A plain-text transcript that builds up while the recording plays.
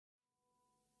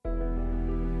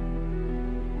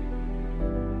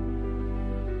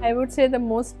I would say the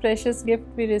most precious gift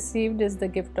we received is the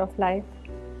gift of life.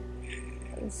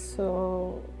 So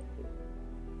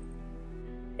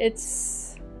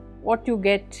it's what you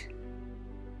get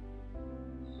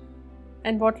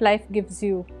and what life gives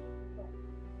you.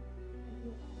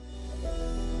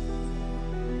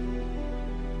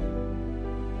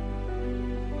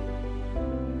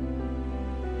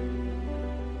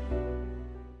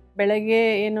 ಬೆಳಗ್ಗೆ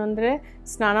ಏನು ಅಂದರೆ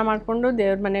ಸ್ನಾನ ಮಾಡಿಕೊಂಡು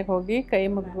ದೇವ್ರ ಮನೆಗೆ ಹೋಗಿ ಕೈ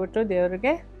ಮುಗಿಬಿಟ್ಟು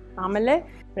ದೇವ್ರಿಗೆ ಆಮೇಲೆ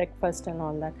breakfast and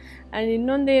all that. And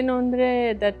ಇನ್ನೊಂದು ಏನು ಅಂದರೆ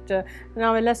ದಟ್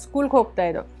ನಾವೆಲ್ಲ ಸ್ಕೂಲ್ಗೆ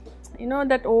ಹೋಗ್ತಾಯಿದ್ದೋ,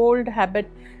 ದಟ್ ಓಲ್ಡ್ ಹ್ಯಾಬಿಟ್.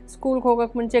 ಸ್ಕೂಲ್ಗೆ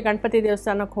ಹೋಗೋಕ್ಕೆ ಮುಂಚೆ ಗಣಪತಿ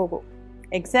ದೇವಸ್ಥಾನಕ್ಕೆ ಹೋಗು,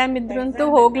 ಎಕ್ಸಾಮ್ ಇದ್ರಂತೂ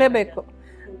ಹೋಗಲೇಬೇಕು.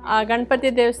 ಆ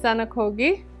ಗಣಪತಿ ದೇವಸ್ಥಾನಕ್ಕೆ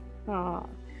ಹೋಗಿ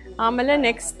ಆಮೇಲೆ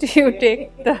ನೆಕ್ಸ್ಟ್ ಯು ಟೇಕ್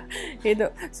ದ ಇದು.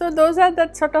 So those are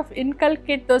that sort of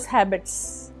inculcate those habits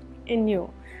in you.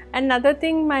 And another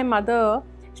thing my mother,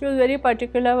 she was very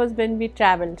particular, was when we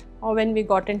travelled or when we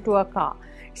got into a car,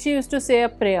 she used to say a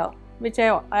prayer which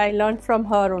I learned from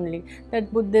her only, that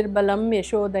buddhir balam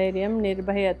yashodairyam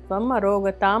nirbhayatvam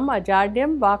arogatam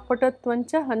ajadyam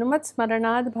vakpatatvancha hanumat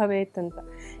smaranad bhavet anta.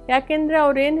 ಯಾಕೆಂದರೆ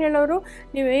ಅವ್ರು ಏನು ಹೇಳೋರು,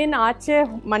 ನೀವೇನು ಆಚೆ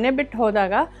ಮನೆ ಬಿಟ್ಟು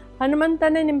ಹೋದಾಗ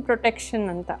ಹನುಮಂತನೇ ನಿಮ್ಮ ಪ್ರೊಟೆಕ್ಷನ್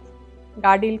ಅಂತ.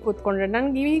 ಗಾಡೀಲಿ ಕೂತ್ಕೊಂಡ್ರೆ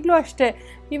ನನಗೆ ಈಗಲೂ ಅಷ್ಟೇ,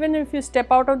 even if you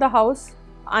step out of the house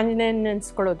ಆಂಜನೇಯನ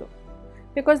ನೆನೆಸ್ಕೊಳ್ಳೋದು,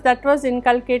 because that was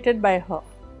inculcated by her.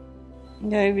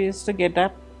 Yeah, we used to get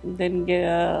up, then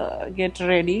get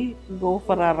ready, go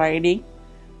for our riding,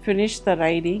 finish the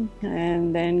riding, and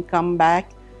then come back.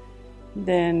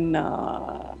 Then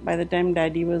by the time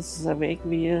Daddy was awake,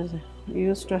 we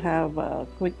used to have a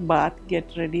quick bath, get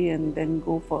ready, and then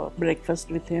go for breakfast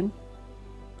with him,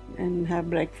 and have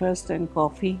breakfast and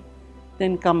coffee.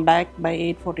 Then come back by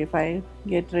 8:45,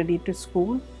 get ready to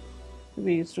school.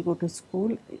 We used to go to school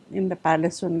in the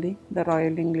palace only, the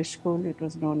Royal English School it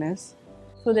was known as.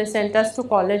 So they sent us to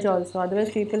college also. Otherwise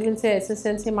people will say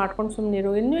SSLC ಮಾಡ್ಕೊಂಡು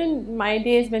ಸುಮ್ಮನಿರು. ಇನ್ನು in my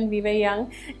days when we were young,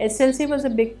 SLC was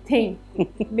a big thing,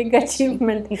 big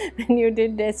achievement when you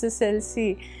did SSLC.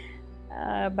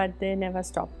 But they never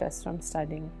stopped us from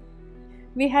studying.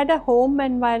 We had a home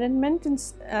environment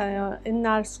in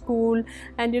our school,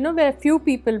 and where few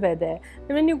people were there.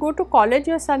 When you go to college,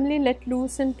 you're suddenly let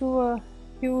loose into a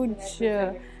huge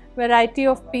variety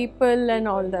of people and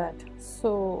all that. So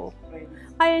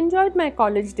I enjoyed my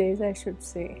college days, I should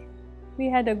say. We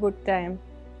had a good time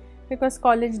because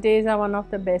college days are one of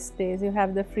the best days. You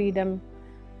have the freedom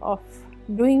of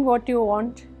doing what you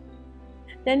want.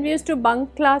 Then we used to bunk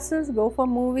classes, go for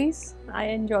movies. I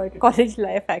enjoyed college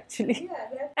life actually.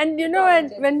 And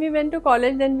when we went to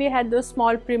college, then we had those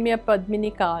small Premier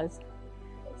Padmini cars.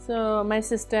 So my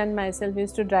sister and myself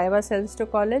used to drive ourselves to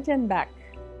college and back.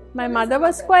 My mother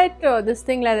was quite this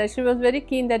thing like that. She was very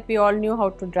keen that we all knew how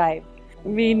to drive.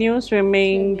 We knew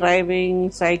swimming, driving,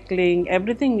 cycling,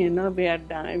 everything we had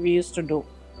done, we used to do.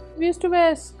 We used to wear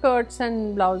skirts and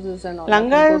blouses and all.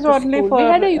 Langa is only for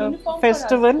a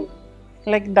festival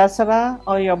like dasara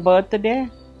or your birthday.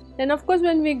 Then of course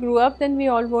when we grew up, then we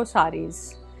all wore saris.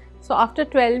 So after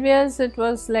 12 years it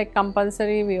was like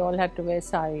compulsory, we all had to wear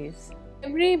saris.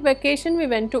 Every vacation we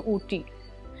went to Ooty.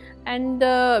 And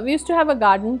we used to have a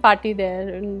garden party there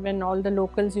when all the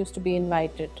locals used to be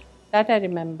invited. That I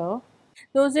remember.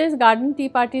 Those days garden tea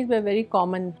parties were very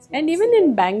common. And even in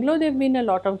Bangalore there have been a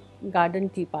lot of garden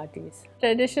tea parties.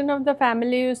 Tradition of the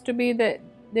family used to be that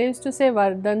they used to say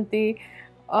Vardanti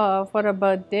for a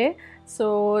birthday. So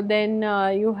then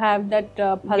you have that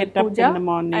Phal Get Puja, up in the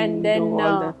morning, and then do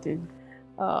all that thing.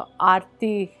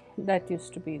 Aarti, that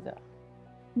used to be there.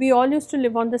 We all used to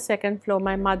live on the second floor.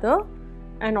 My mother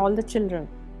and all the children,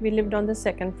 we lived on the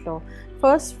second floor.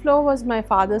 First floor was my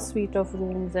father's suite of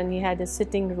rooms, and he had a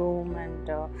sitting room, and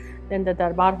then the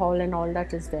darbar hall and all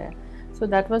that is there. So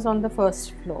that was on the first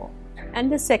floor.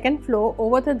 And the second floor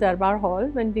over the darbar hall,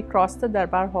 when we crossed the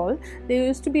darbar hall, there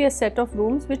used to be a set of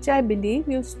rooms which I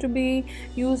believe used to be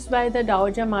used by the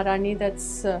Dowager Maharani, that's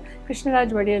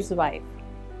Krishnaraj Wadiyar's wife.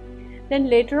 Then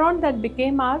later on that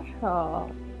became our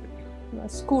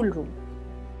school room.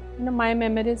 My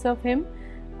memories of him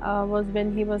was when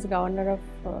he was governor of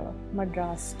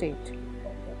Madras state.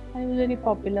 He was very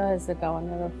popular as the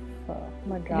governor of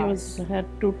Madras. He had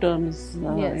 2 terms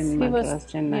in Madras,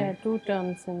 Chennai. Yeah, 2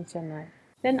 terms in Chennai.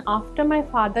 Then after my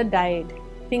father died,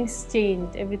 things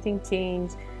changed, everything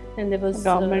changed. And there was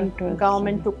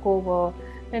government took over.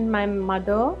 And my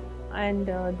mother and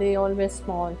they all were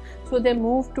small. So they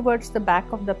moved towards the back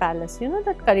of the palace,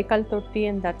 that Karikal Totti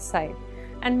and that side.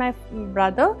 And my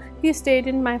brother, he stayed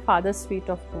in my father's suite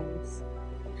of rooms.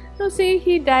 So see,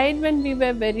 he died when we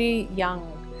were very young.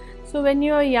 So when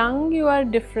you are young, you are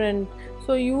different.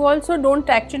 So you also don't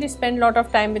actually spend a lot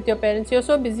of time with your parents. You're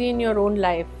so busy in your own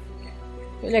life.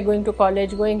 like going to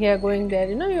college, going here, going there,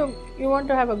 you want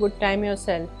to have a good time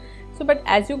yourself. So but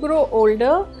as you grow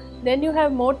older, then you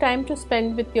have more time to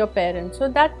spend with your parents. So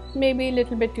that maybe a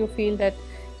little bit you feel that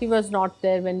he was not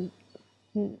there when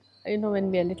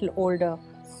when we are a little older.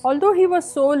 Although he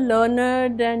was so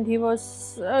learned and he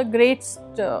was a great,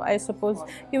 I suppose,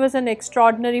 he was an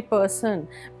extraordinary person,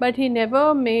 but he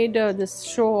never made this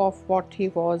show of what he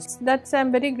was. That's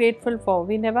I'm very grateful for.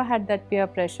 We never had that peer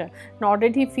pressure, nor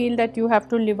did he feel that you have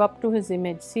to live up to his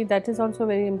image. See, that is also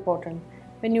very important.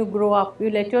 When you grow up,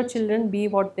 you let your children be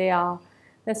what they are.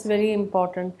 That's very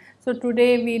important. So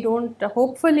today we don't,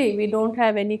 hopefully we don't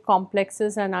have any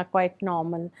complexes and are quite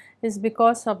normal. It's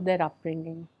because of their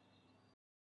upbringing.